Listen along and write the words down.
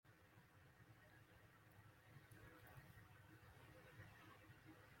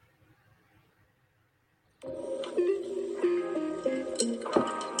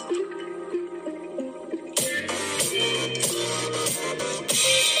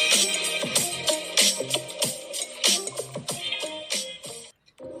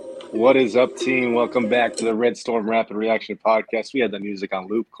What is up, team? Welcome back to the Red Storm Rapid Reaction Podcast. We had the music on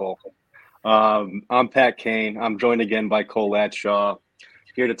loop, Cole. I'm Pat Kane. I'm joined again by Cole Latshaw,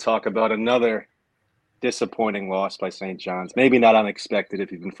 here to talk about another disappointing loss by St. John's. Maybe not unexpected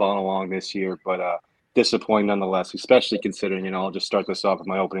if you've been following along this year, but disappointing nonetheless, especially considering, I'll just start this off with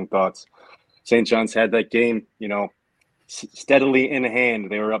my opening thoughts. St. John's had that game, steadily in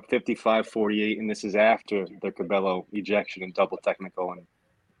hand. They were up 55-48, and this is after their Cabello ejection and double technical. And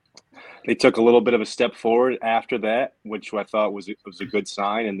they took a little bit of a step forward after that, which I thought was a good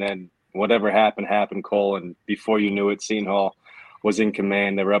sign. And then whatever happened, Cole. And before you knew it, Seton Hall was in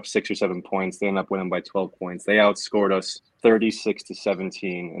command. They were up 6 or 7 points. They ended up winning by 12 points. They outscored us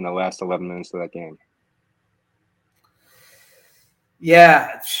 36-17 in the last 11 minutes of that game.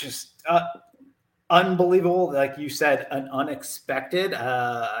 Yeah, it's just unbelievable. Like you said, an unexpected.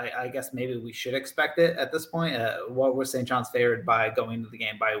 I guess maybe we should expect it at this point. What was St. John's favored by going into the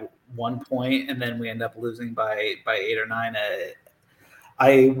game by 1 point, and then we end up losing by 8 or 9.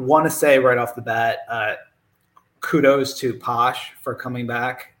 I want to say right off the bat, kudos to Posh for coming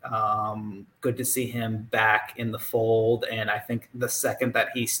back. Good to see him back in the fold. And I think the second that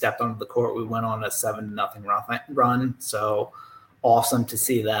he stepped onto the court, we went on a 7-0 run. So awesome to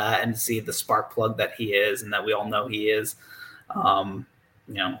see that and to see the spark plug that he is and that we all know he is.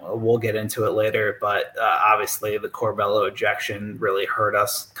 We'll get into it later, but obviously the Corbello ejection really hurt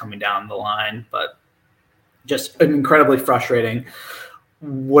us coming down the line, but just incredibly frustrating.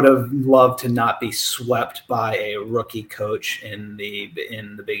 Would have loved to not be swept by a rookie coach in the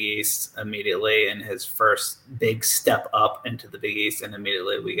Big East immediately in his first big step up into the Big East, and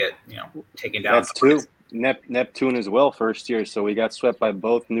immediately we get taken down. That's true. Neptune as well, first year, so we got swept by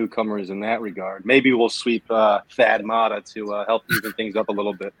both newcomers in that regard. Maybe we'll sweep Thad Matta to help even things up a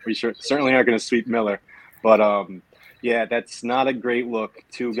little bit. We certainly aren't going to sweep Miller, but yeah, that's not a great look.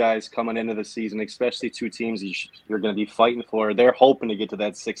 Two guys coming into the season, especially two teams you're going to be fighting for. They're hoping to get to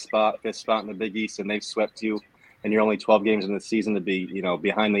that 5th spot in the Big East, and they've swept you, and you're only 12 games in the season to be,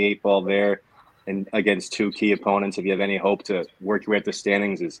 behind the 8 ball there. And against two key opponents, if you have any hope to work your way up the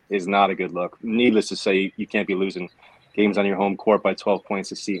standings, is not a good look. Needless to say, you can't be losing games on your home court by 12 points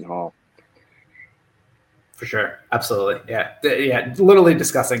to Seton Hall. For sure. Absolutely. Yeah. Literally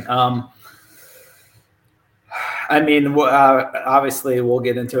disgusting. Obviously we'll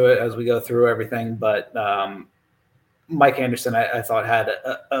get into it as we go through everything, but Mike Anderson, I thought had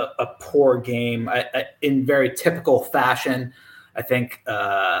a poor game in very typical fashion. I think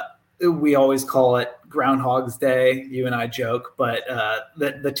we always call it Groundhog's Day. You and I joke, but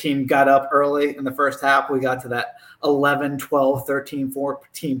the team got up early in the first half. We got to that 11, 12, 13,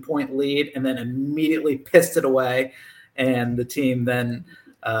 14 point lead and then immediately pissed it away. And the team then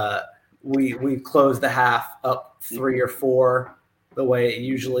we closed the half up 3 or 4 the way it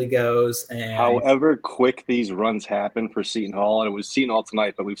usually goes. And however quick these runs happen for Seton Hall, and it was Seton Hall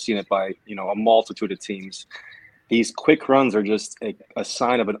tonight, but we've seen it by a multitude of teams. These quick runs are just a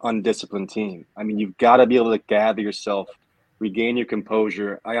sign of an undisciplined team. I mean, you've got to be able to gather yourself, regain your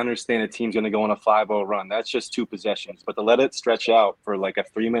composure. I understand a team's going to go on a 5-0 run. That's just 2 possessions. But to let it stretch out for like a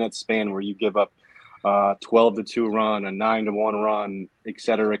 3-minute span where you give up 12-2 run, a 9-1 run, et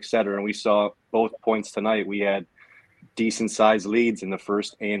cetera, and we saw both points tonight. We had decent-sized leads in the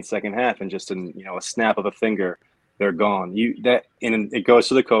first and second half, and just in a snap of a finger, they're gone. And it goes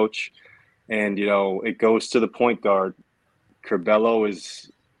to the coach. And, it goes to the point guard. Corbello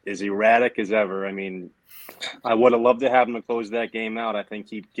is erratic as ever. I mean, I would have loved to have him to close that game out. I think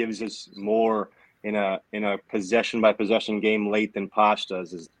he gives us more in a possession-by-possession game late than Posh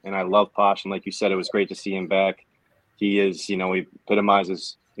does. And I love Posh. And like you said, it was great to see him back. He is, he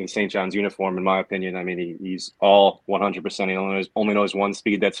epitomizes in St. John's uniform, in my opinion. I mean, he's all 100%. He only knows one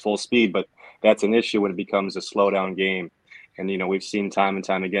speed. That's full speed. But that's an issue when it becomes a slow-down game. And, we've seen time and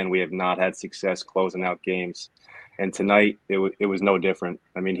time again, we have not had success closing out games. And tonight, it was no different.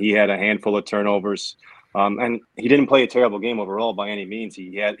 I mean, he had a handful of turnovers. And he didn't play a terrible game overall by any means.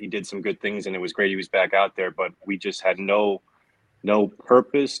 He did some good things, and it was great he was back out there. But we just had no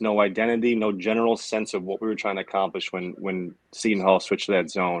purpose, no identity, no general sense of what we were trying to accomplish when Seton Hall switched to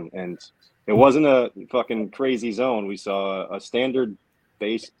that zone. And it wasn't a fucking crazy zone. We saw a standard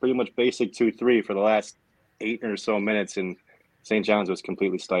pretty much basic 2-3 for the last 8 or so minutes, and St. John's was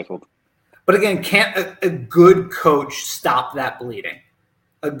completely stifled. But again, can't a good coach stop that bleeding?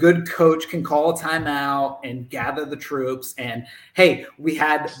 A good coach can call a timeout and gather the troops. And hey, we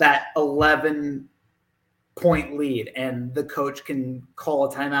had that 11 point lead and the coach can call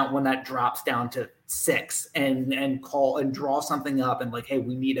a timeout when that drops down to 6 and call and draw something up and like, hey,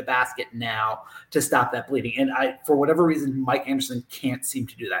 we need a basket now to stop that bleeding. And for whatever reason, Mike Anderson can't seem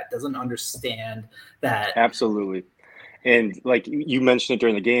to do that. Doesn't understand that. Absolutely. And like you mentioned it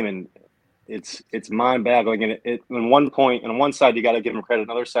during the game, and it's mind-boggling. And it on one point, on one side, you got to give him credit. On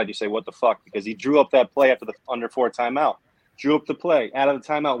the other side, you say, what the fuck? Because he drew up that play after the under 4 timeout. Drew up the play. Out of the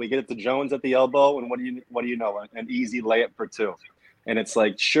timeout, we get it to Jones at the elbow, and what do you know? An easy layup for 2. And it's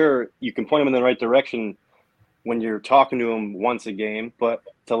like, sure, you can point him in the right direction when you're talking to him once a game, but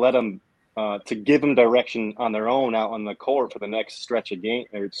to let him to give them direction on their own out on the court for the next stretch of game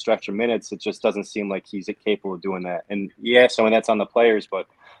or stretch of minutes, it just doesn't seem like he's capable of doing that. And yeah, so that's on the players, but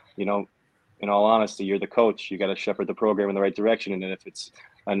in all honesty, you're the coach. You got to shepherd the program in the right direction. And then if it's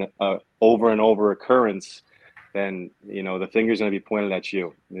an over and over occurrence, then the finger's going to be pointed at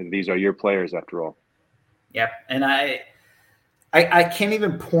you. And these are your players after all. Yep, and I can't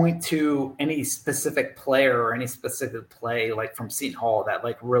even point to any specific player or any specific play like from Seton Hall that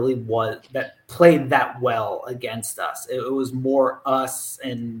like really that played that well against us. It was more us,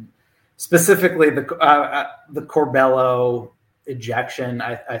 and specifically the Corbello ejection.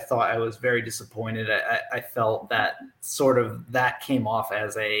 I thought I was very disappointed. I felt that sort of that came off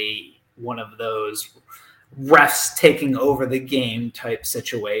as one of those refs taking over the game type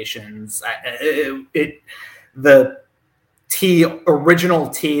situations. The original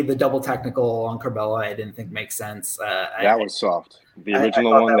the double technical on Corbello, I didn't think makes sense. That was soft. The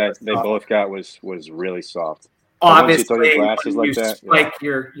original one that they both got was really soft. Obviously, when you glasses like that, spike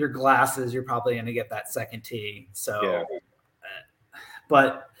your glasses, you're probably going to get that second tee. So, yeah.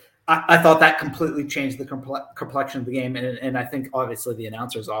 But I thought that completely changed the complexion of the game, and I think obviously the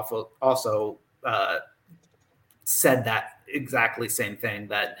announcers also said that exactly same thing,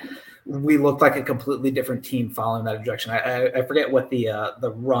 that we looked like a completely different team following that ejection. I forget what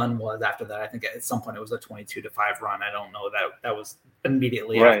the run was after that. I think at some point it was a 22-5 run. I don't know that was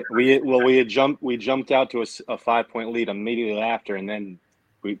immediately right. After. We jumped out to a 5-point lead immediately after, and then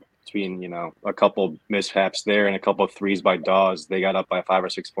between a couple mishaps there and a couple of threes by Dawes, they got up by 5 or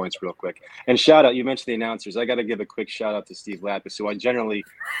 6 points real quick. And shout out, you mentioned the announcers. I got to give a quick shout out to Steve Lapis, who I generally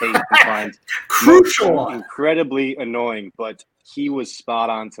hate and find crucial, incredibly annoying, but he was spot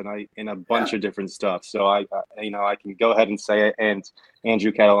on tonight in a bunch of different stuff. So I can go ahead and say it. And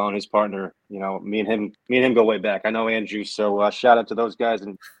Andrew Catalone, his partner, me and him go way back. I know Andrew, so shout out to those guys.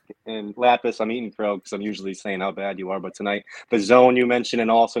 And Lapis, I'm eating crow because I'm usually saying how bad you are, but tonight the zone you mentioned,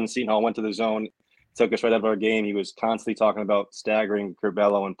 and also in Seton Hall went to the zone, took us right out of our game. He was constantly talking about staggering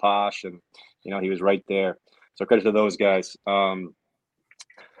Corbello and Posh, and he was right there. So credit to those guys.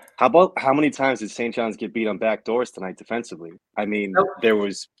 How many times did St. John's get beat on back doors tonight defensively? I mean, There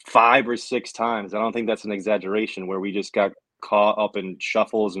was 5 or 6 times. I don't think that's an exaggeration, where we just got caught up in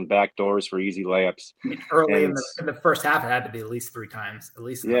shuffles and back doors for easy layups. I mean, early in the first half, it had to be at least 3 times, at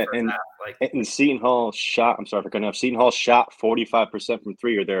least in the first half. And Seton Hall shot. I'm sorry for cutting off. Seton Hall shot 45% from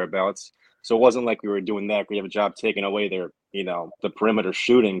 3 or thereabouts. So it wasn't like we were doing that. We have a job taking away their, the perimeter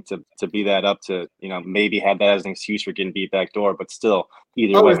shooting to be that up to, maybe have that as an excuse for getting beat back door, but still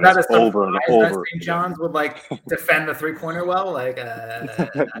either way, it's over and over. St. John's would defend the 3-pointer well, no,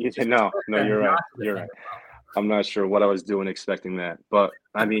 you're right. You're right. I'm not sure what I was doing expecting that, but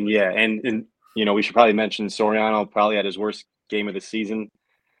I mean, yeah, and we should probably mention Soriano probably had his worst game of the season.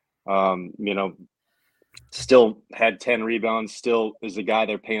 Still had 10 rebounds, still is the guy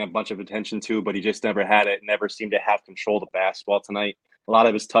they're paying a bunch of attention to, but he just never had it, never seemed to have control of the basketball tonight. A lot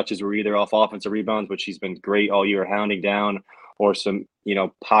of his touches were either off offensive rebounds, which he's been great all year hounding down, or some,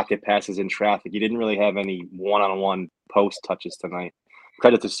 pocket passes in traffic. He didn't really have any one-on-one post touches tonight.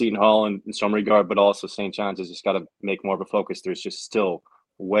 Credit to Seton Hall in some regard, but also St. John's has just got to make more of a focus. There's just still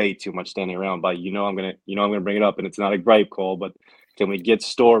way too much standing around. But I'm gonna bring it up, and it's not a gripe call, but can we get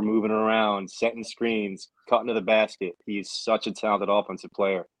Storr moving around, setting screens, cutting to the basket? He's such a talented offensive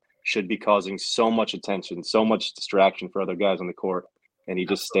player. Should be causing so much attention, so much distraction for other guys on the court, and he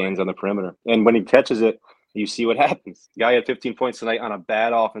just stands on the perimeter. And when he catches it, you see what happens. The guy had 15 points tonight on a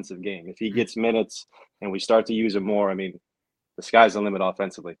bad offensive game. If he gets minutes and we start to use him more, I mean, the sky's the limit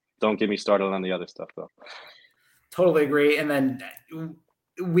offensively. Don't get me started on the other stuff, though. Totally agree. And then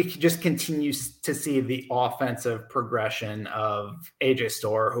we could just continue to see the offensive progression of AJ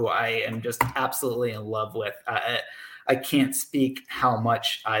Storr, who I am just absolutely in love with. I can't speak how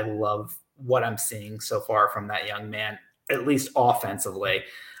much I love what I'm seeing so far from that young man, at least offensively.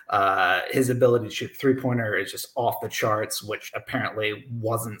 His ability to shoot three-pointer is just off the charts, which apparently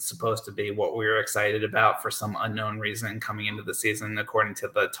wasn't supposed to be what we were excited about for some unknown reason coming into the season, according to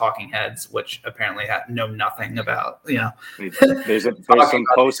the talking heads, which apparently know nothing about, There's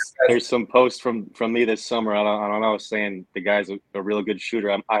some post from me this summer. I don't know, saying the guy's a real good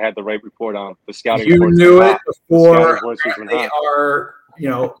shooter. I had the right report on the scouting. You knew it before they are,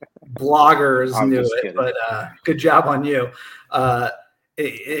 bloggers knew it, kidding. But good job on you.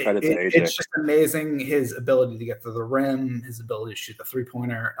 It's just amazing, his ability to get to the rim, his ability to shoot the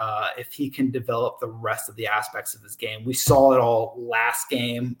three-pointer. If he can develop the rest of the aspects of his game, we saw it all last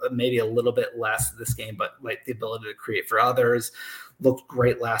game, maybe a little bit less this game, but like the ability to create for others looked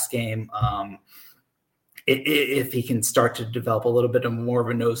great last game. If he can start to develop a little bit more of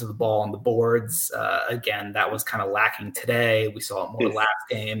a nose of the ball on the boards, again, that was kind of lacking today. We saw it more last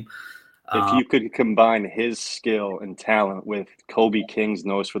game. If you could combine his skill and talent with Kobe King's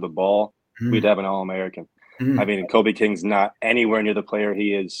nose for the ball, we'd have an All-American. I mean, Kobe King's not anywhere near the player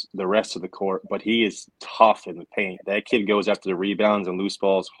he is the rest of the court, but he is tough in the paint. That kid goes after the rebounds and loose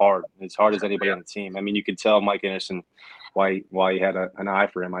balls hard, as hard as anybody on the team. I mean, you could tell Mike Anderson why he had an eye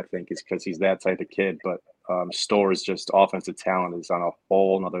for him, I think, is because he's that type of kid. But Storr's just offensive talent is on a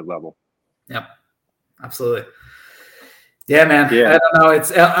whole nother level. Yep, absolutely. Yeah, man. Yeah. I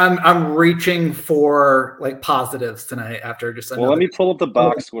don't know. I'm reaching for like positives tonight after just. Well, let me pull up the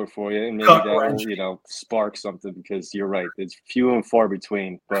box score for you, and maybe that'll spark something, because you're right. It's few and far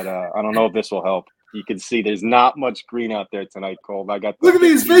between, but I don't know if this will help. You can see there's not much green out there tonight, Cole. Look at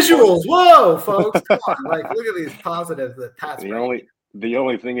these visuals. Whoa, folks! Come on, look at these positives that Pat's. The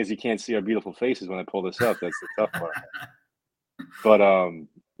only thing is you can't see our beautiful faces when I pull this up. That's the tough part. But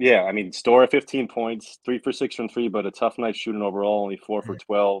yeah, I mean, Storr 15 points, 3 for 6 from 3, but a tough night shooting overall. Only 4 for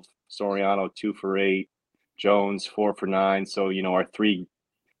 12. Soriano 2 for 8. Jones 4 for 9. So our three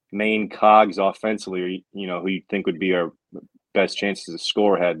main cogs offensively, who you think would be our best chances to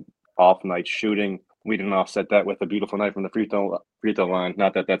score, had off night shooting. We didn't offset that with a beautiful night from the free throw line.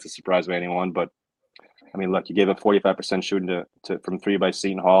 Not that that's a surprise by anyone, but I mean, look, you gave a 45% shooting from 3 by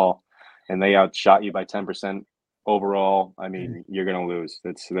Seton Hall, and they outshot you by 10%. Overall, I mean, you're going to lose.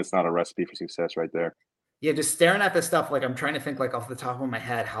 That's not a recipe for success right there. Yeah, just staring at this stuff, like I'm trying to think like off the top of my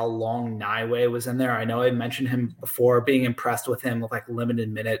head how long Naiwe was in there. I know I mentioned him before, being impressed with him with like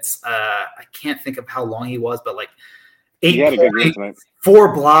limited minutes. I can't think of how long he was, but like 8 points,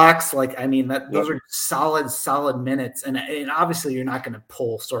 4 blocks. Like, I mean, those are solid minutes. And obviously you're not going to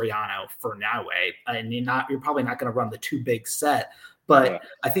pull Soriano for Naiwe, and you're probably not going to run the too big set. But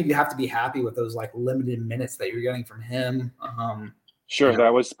I think you have to be happy with those like limited minutes that you're getting from him. Sure,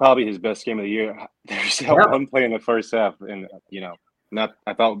 that was probably his best game of the year. There's that one play in the first half, and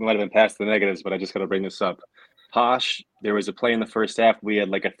I thought we might have been past the negatives, but I just got to bring this up. Posh, there was a play in the first half. We had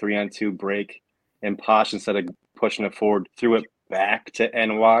like a 3-on-2 break, and Posh, instead of pushing it forward, threw it back to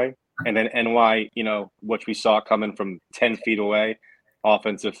NY, and then NY, what we saw coming from 10 feet away,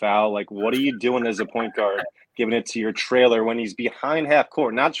 offensive foul. Like, what are you doing as a point guard, giving it to your trailer when he's behind half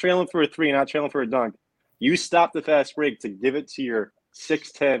court, not trailing for a 3, not trailing for a dunk? You stop the fast break to give it to your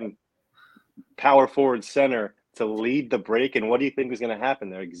 6'10" power forward center to lead the break, and what do you think was going to happen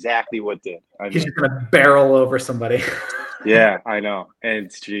there? Exactly what did. He's just going to barrel over somebody. Yeah, I know.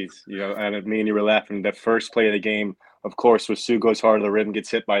 And geez, and me and you were laughing. The first play of the game, of course, Wasu goes hard to the rim, gets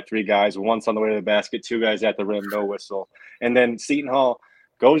hit by 3 guys, once on the way to the basket, 2 guys at the rim, no whistle. And then Seton Hall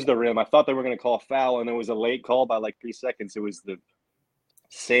goes to the rim. I thought they were going to call a foul, and it was a late call by like 3 seconds. It was the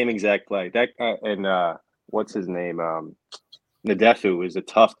same exact play. What's his name? Nadefu is a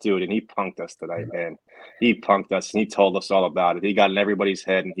tough dude, and he punked us tonight, man. He punked us, and he told us all about it. He got in everybody's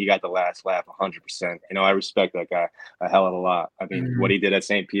head, and he got the last laugh 100%. I respect that guy a hell of a lot. I mean, what he did at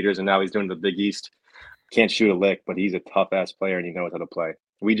St. Peter's, and now he's doing the Big East. Can't shoot a lick, but he's a tough-ass player, and he knows how to play.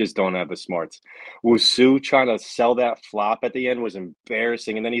 We just don't have the smarts. Wasu trying to sell that flop at the end was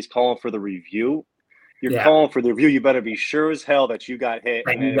embarrassing, and then he's calling for the review. You're calling for the review. You better be sure as hell that you got hit,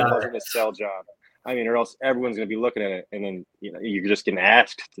 and it wasn't a sell job. I mean, or else everyone's going to be looking at it, and then you're just getting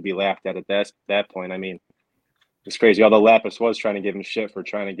asked to be laughed at that point. I mean, it's crazy. Although Lapis was trying to give him shit for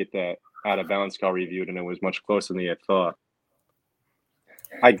trying to get that out of bounds call reviewed, and it was much closer than he had thought.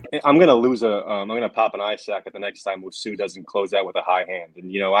 I'm going to lose I'm going to pop an eye sack at the next time Wasu doesn't close out with a high hand.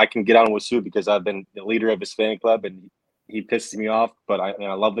 And I can get on Wasu because I've been the leader of his fan club, and he pisses me off. But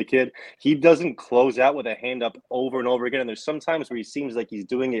I love the kid. He doesn't close out with a hand up over and over again. And there's some times where he seems like he's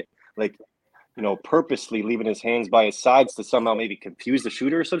doing it like, purposely leaving his hands by his sides to somehow maybe confuse the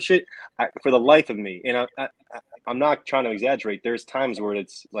shooter or some shit. For the life of me, and I'm not trying to exaggerate, there's times where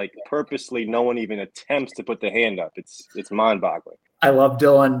it's like purposely no one even attempts to put the hand up. It's mind-boggling. I love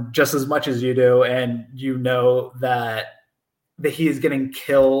Dylan just as much as you do, and you know that he is getting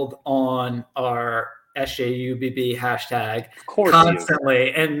killed on our SJUBB hashtag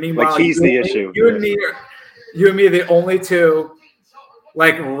constantly. And meanwhile, he's the issue. You and me are the only two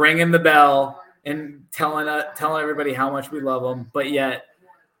like ringing the bell and telling everybody how much we love him. But yet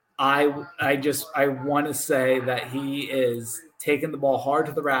I want to say that he is taking the ball hard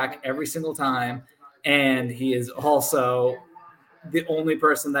to the rack every single time. And he is also the only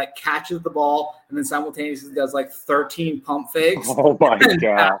person that catches the ball and then simultaneously does like 13 pump fakes. Oh my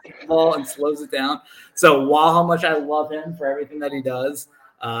God. The ball and slows it down. So while how much I love him for everything that he does,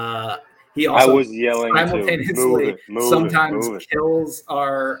 he also I was yelling simultaneously sometimes kills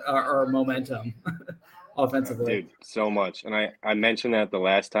our momentum offensively. Dude, so much. And I mentioned that the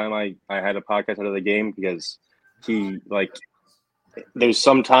last time I had a podcast out of the game because he like there's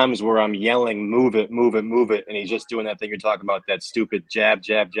some times where I'm yelling, move it, and he's just doing that thing you're talking about, that stupid jab.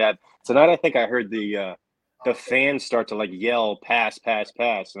 Tonight I think I heard the fans start to like yell pass,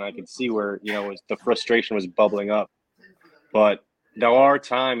 and I could see where the frustration was bubbling up. But there are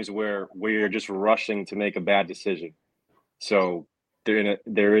times where we're just rushing to make a bad decision. So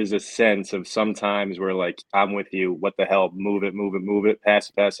there is a sense of sometimes where like I'm with you, what the hell, move it,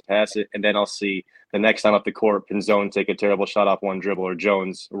 pass it, and then I'll see the next time up the court, Pinzone take a terrible shot off one dribble, or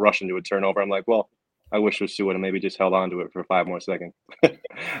Jones rush into a turnover. I'm like, well, I wish Rasu would have maybe just held on to it for 5 more seconds.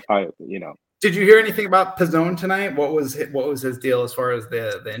 Did you hear anything about Pinzone tonight? What was his deal as far as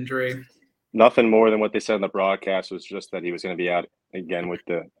the injury? Nothing more than what they said in the broadcast was just that he was going to be out again with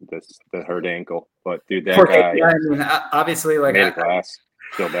the hurt ankle. But dude, that guy, I mean, obviously, like made a glass.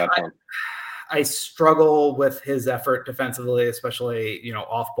 Feel bad for him. I struggle with his effort defensively, especially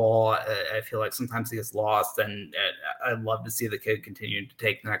off ball. I feel like sometimes he gets lost, and I'd love to see the kid continue to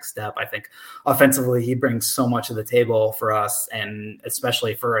take the next step. I think offensively he brings so much to the table for us, and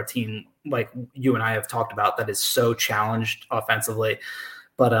especially for a team like you and I have talked about that is so challenged offensively.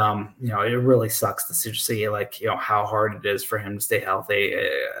 But it really sucks to see like how hard it is for him to stay healthy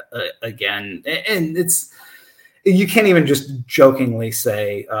again, and you can't even just jokingly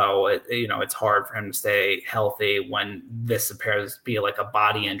say, it's hard for him to stay healthy when this appears to be like a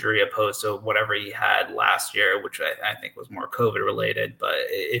body injury opposed to whatever he had last year, which I think was more COVID related. But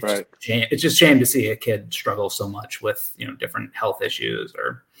it's just shame to see a kid struggle so much with different health issues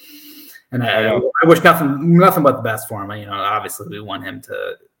I wish nothing but the best for him. Obviously we want him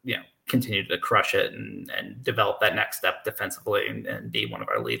to, continue to crush it and develop that next step defensively and be one of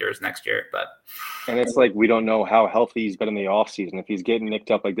our leaders next year. And it's like, we don't know how healthy he's been in the offseason. If he's getting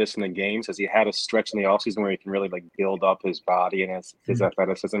nicked up like this in the games, has he had a stretch in the offseason where he can really like build up his body and his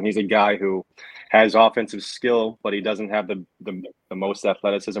athleticism? He's a guy who has offensive skill, but he doesn't have the most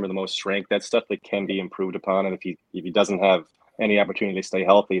athleticism or the most strength. That's stuff that can be improved upon. And if he doesn't have any opportunity to stay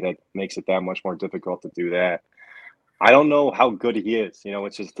healthy, that makes it that much more difficult to do that. I don't know how good he is.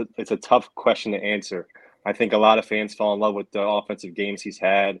 It's a tough question to answer. I think a lot of fans fall in love with the offensive games he's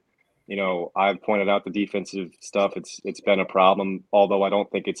had. I've pointed out the defensive stuff. It's been a problem, although I don't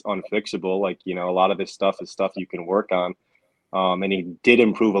think it's unfixable. Like, a lot of this stuff is stuff you can work on. And he did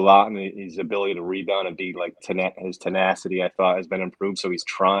improve a lot in his ability to rebound and be like his tenacity, I thought, has been improved. So he's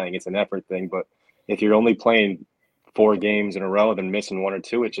trying. It's an effort thing. But if you're only playing 4 games in a row, then missing 1 or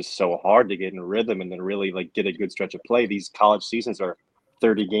 2, it's just so hard to get in a rhythm and then really like get a good stretch of play. These college seasons are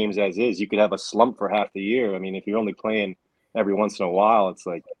 30 games as is. You could have a slump for half the year. I mean, if you're only playing every once in a while, it's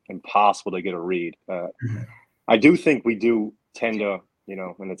like impossible to get a read. I do think we do tend to,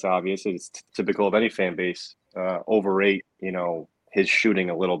 and it's obvious, it's typical of any fan base, overrate, his shooting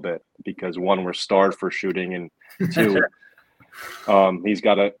a little bit because 1, we're starved for shooting, and 2, he's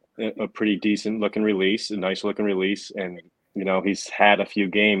got a pretty decent looking release, a nice looking release. And, he's had a few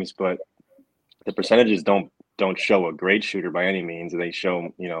games, but the percentages don't show a great shooter by any means. They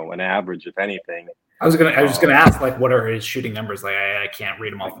show, an average, if anything. I was just gonna ask, like, what are his shooting numbers? Like, I can't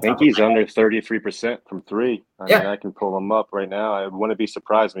read them off. I think he's under 33% from 3. I mean, I can pull him up right now. I wouldn't be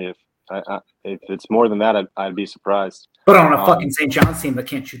surprised me if it's more than that. I'd be surprised. But on a fucking St. John's team that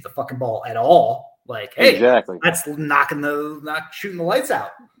can't shoot the fucking ball at all, like, hey, exactly, that's not shooting the lights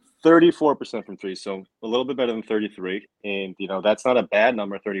out. 34% from 3, so a little bit better than 33. And that's not a bad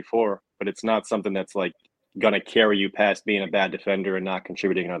number, 34, but it's not something that's like gonna carry you past being a bad defender and not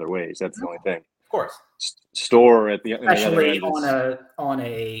contributing in other ways. That's the only thing. Of course. Store at the especially on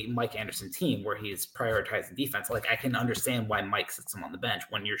a Mike Anderson team where he's prioritizing defense. Like, I can understand why Mike sits him on the bench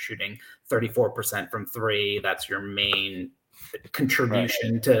when you're shooting 34% from 3. That's your main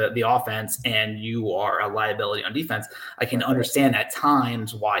contribution to the offense, and you are a liability on defense. I can understand at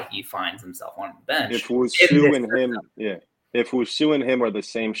times why he finds himself on the bench. If it was Sue and him, if Wusu and him are the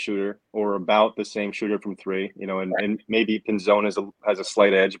same shooter or about the same shooter from three, and maybe Pinzon has a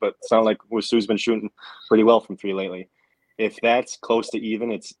slight edge, but it's not like Wusu's been shooting pretty well from three lately. If that's close to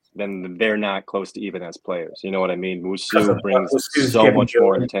even, then they're not close to even as players. You know what I mean? Wusu brings so much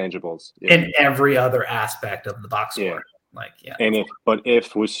more intangibles in every other aspect of the box score. And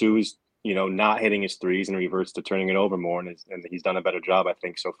if Wusu's not hitting his threes and reverts to turning it over more, and he's done a better job, I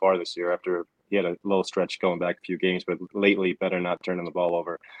think, so far this year. After he had a little stretch going back a few games, but lately better not turning the ball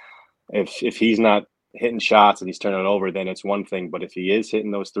over. If he's not hitting shots and he's turning it over, then it's one thing. But if he is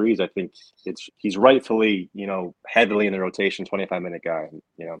hitting those threes, I think he's rightfully heavily in the rotation 25-minute guy.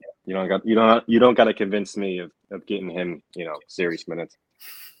 You don't got to convince me of getting him serious minutes.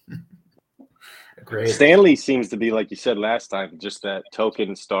 Great. Stanley seems to be, like you said last time, just that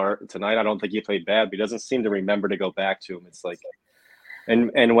token star. Tonight, I don't think he played bad, but he doesn't seem to remember to go back to him. It's like,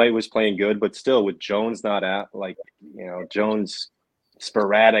 and White was playing good, but still with Jones not at, Jones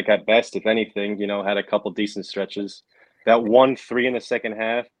sporadic at best, if anything, had a couple decent stretches. That 1-3 in the second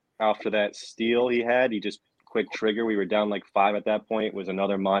half after that steal he just quick trigger. We were down like 5 at that point. It was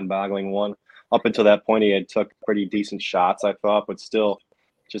another mind-boggling one. Up until that point, he had took pretty decent shots, I thought, but still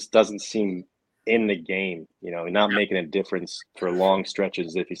just doesn't seem in the game, not making a difference for long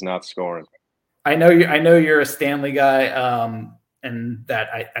stretches if he's not scoring. I know you're a Stanley guy, and that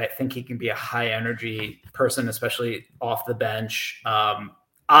I think he can be a high energy person, especially off the bench.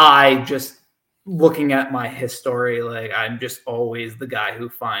 I just looking at my history, I'm just always the guy who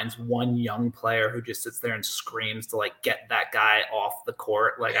finds one young player who just sits there and screams to get that guy off the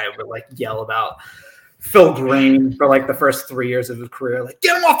court. I would yell about Phil Green for the first 3 years of his career,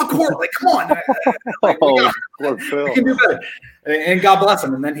 get him off the court, come on. We can do better. And God bless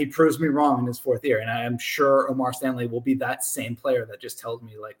him. And then he proves me wrong in his 4th year. And I am sure Omar Stanley will be that same player that just tells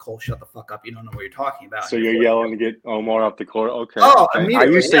me Cole, shut the fuck up. You don't know what you're talking about. So you're yelling to get Omar off the court. Okay. Oh, okay. I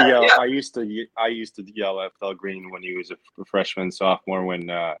used to yell. Yeah. I used to yell at Phil Green when he was a freshman, sophomore, when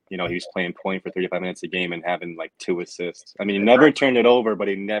he was playing point for 35 minutes a game and having 2 assists. I mean, he never turned it over, but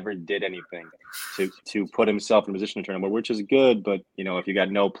he never did anything to put himself in a position to turn it over, which is good. But if you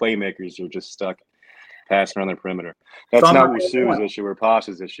got no playmakers, you're just stuck passing around the perimeter. That's not Wusu's issue or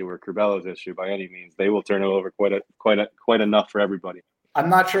Posh's issue or Curbelo's issue by any means. They will turn it over quite enough for everybody. I'm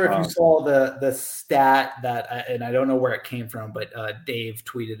not sure if you saw the stat that, and I don't know where it came from, but Dave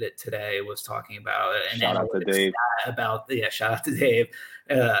tweeted it today. Was talking about an shout out to Dave shout out to Dave.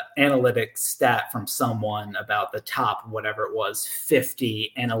 Analytics stat from someone about the top, whatever it was,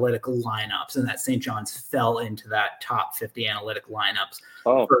 50 analytic lineups, and that St. John's fell into that top 50 analytic lineups.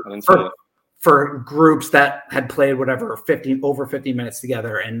 For groups that had played over 50 minutes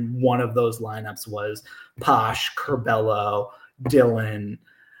together, and one of those lineups was Posh, Curbelo, Dylan,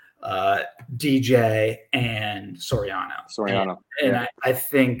 DJ, and Soriano. And I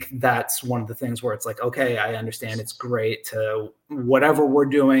think that's one of the things where it's okay, I understand it's great to whatever we're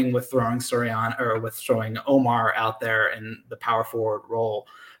doing with throwing Soriano or with throwing Omar out there in the power forward role.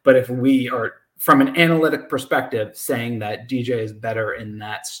 But if we are, from an analytic perspective, saying that DJ is better in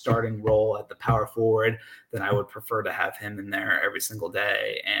that starting role at the power forward, then I would prefer to have him in there every single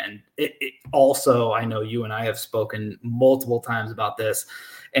day. And it also, I know you and I have spoken multiple times about this,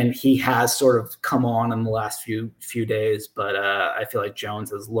 and he has sort of come on in the last few days, but I feel like Jones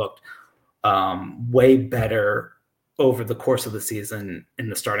has looked way better over the course of the season in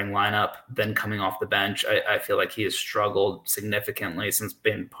the starting lineup than coming off the bench. I feel like he has struggled significantly since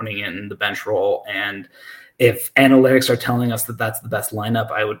been putting in the bench role. And if analytics are telling us that that's the best lineup,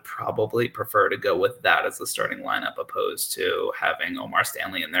 I would probably prefer to go with that as the starting lineup, opposed to having Omar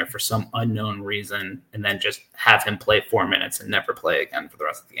Stanley in there for some unknown reason and then just have him play 4 minutes and never play again for the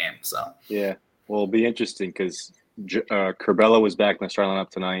rest of the game. So yeah, well, it'll be interesting because Curbelo was back in the starting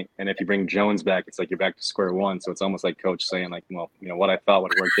lineup tonight, and if you bring Jones back, it's you're back to square one. So it's almost like coach saying what I thought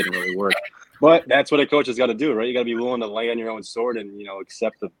would work didn't really work. But that's what a coach has got to do, right? You got to be willing to lay on your own sword and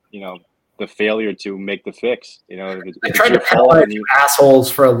accept the failure to make the fix. I tried to penalize you assholes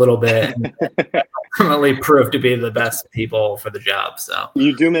for a little bit, and ultimately proved to be the best people for the job. So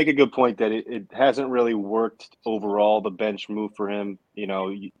you do make a good point that it hasn't really worked overall. The bench move for him,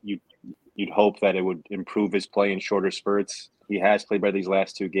 you'd hope that it would improve his play in shorter spurts. He has played better these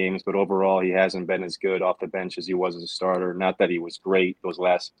last 2 games, but overall he hasn't been as good off the bench as he was as a starter. Not that he was great those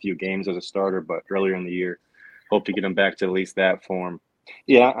last few games as a starter, but earlier in the year, hope to get him back to at least that form.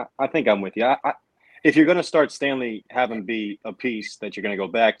 Yeah, I think I'm with you. If you're going to start Stanley, have him be a piece that you're going to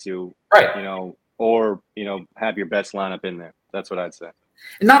go back to, right? Or have your best lineup in there. That's what I'd say.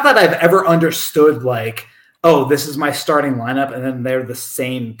 Not that I've ever understood oh, this is my starting lineup, and then they're the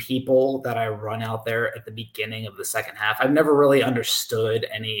same people that I run out there at the beginning of the second half. I've never really understood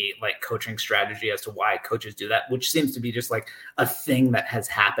any like coaching strategy as to why coaches do that, which seems to be just like a thing that has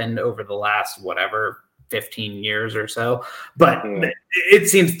happened over the last 15 years or so. But it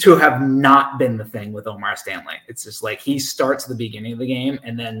seems to have not been the thing with Omar Stanley. It's just like he starts the beginning of the game,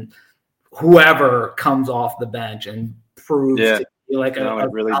 and then whoever comes off the bench and proves to be like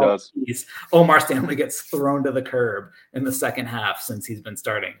it really does. Piece, Omar Stanley gets thrown to the curb in the second half since he's been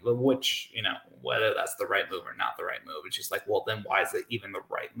starting, which, whether that's the right move or not the right move, it's just like, well, then why is it even the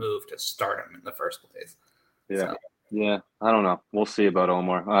right move to start him in the first place? Yeah. So. Yeah. I don't know. We'll see about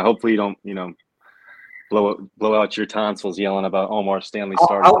Omar. Hopefully you don't, blow out your tonsils yelling about Omar Stanley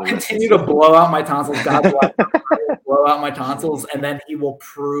starting. I'll continue to blow out my tonsils. God bless him. Blow out my tonsils, and then he will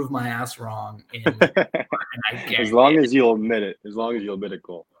prove my ass wrong. As long as you'll admit it.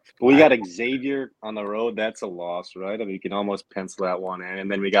 Cole. But we got Xavier on the road. That's a loss, right? I mean, you can almost pencil that one in. And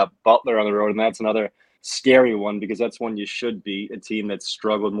then we got Butler on the road, and that's another scary one because that's one you should beat, a team that's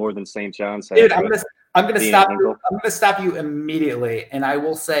struggled more than St. John's has. Dude, I'm going to stop you. I'm going to stop you immediately, and I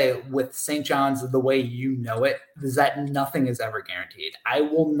will say, with St. John's, the way you know it, is that nothing is ever guaranteed. I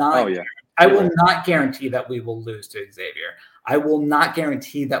will not. I will not guarantee that we will lose to Xavier. I will not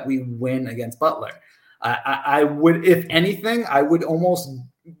guarantee that we win against Butler. I would, if anything, I would almost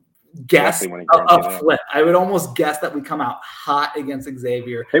guess a flip. I would almost guess that we come out hot against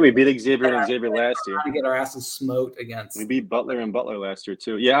Xavier. Hey, we beat Xavier and Xavier last year. To get our asses smoked against. We beat Butler and Butler last year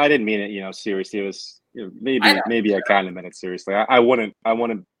too. Yeah, I didn't mean it, seriously. It was maybe I kind of meant it seriously. I wouldn't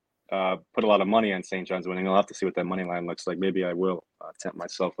put a lot of money on St. John's winning. I'll have to see what that money line looks like. Maybe I will tempt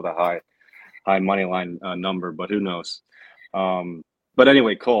myself with a high money line number, but who knows? But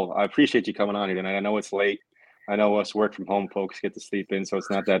anyway, Cole, I appreciate you coming on here tonight. I know it's late. I know us work from home folks get to sleep in, so it's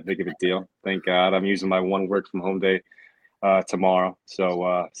not that big of a deal. Thank God. I'm using my one work from home day tomorrow.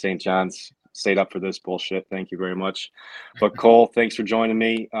 So St. John's stayed up for this bullshit. Thank you very much. But Cole, thanks for joining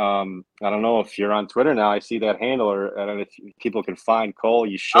me. I don't know if you're on Twitter now. I see that handle, or I don't know if people can find Cole.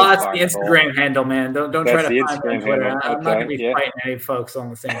 You should. That's the Instagram Cole. Handle, man. Don't try to find me on Twitter. Handle. I'm not gonna be fighting any folks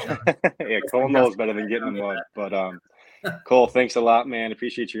on the St. John's. Yeah, Cole knows better than getting them up. But Cole, thanks a lot, man.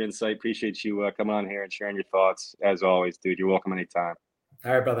 Appreciate your insight. Appreciate you coming on here and sharing your thoughts. As always, dude, you're welcome anytime.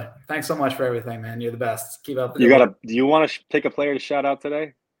 All right, brother. Thanks so much for everything, man. You're the best. Keep up. Do you want to pick a player to shout out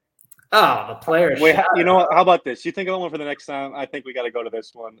today? Oh, the player. Wait, you know what? How about this? You think of one for the next time? I think we got to go to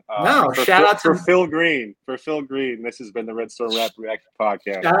this one. Shout out to Phil Green. For Phil Green, this has been the Red Storm Rap Reaction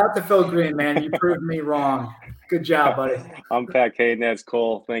Podcast. Shout out to Phil Green, man. You proved me wrong. Good job, buddy. I'm Pat Kane. That's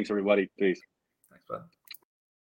Cole. Thanks, everybody. Peace. Thanks, bud.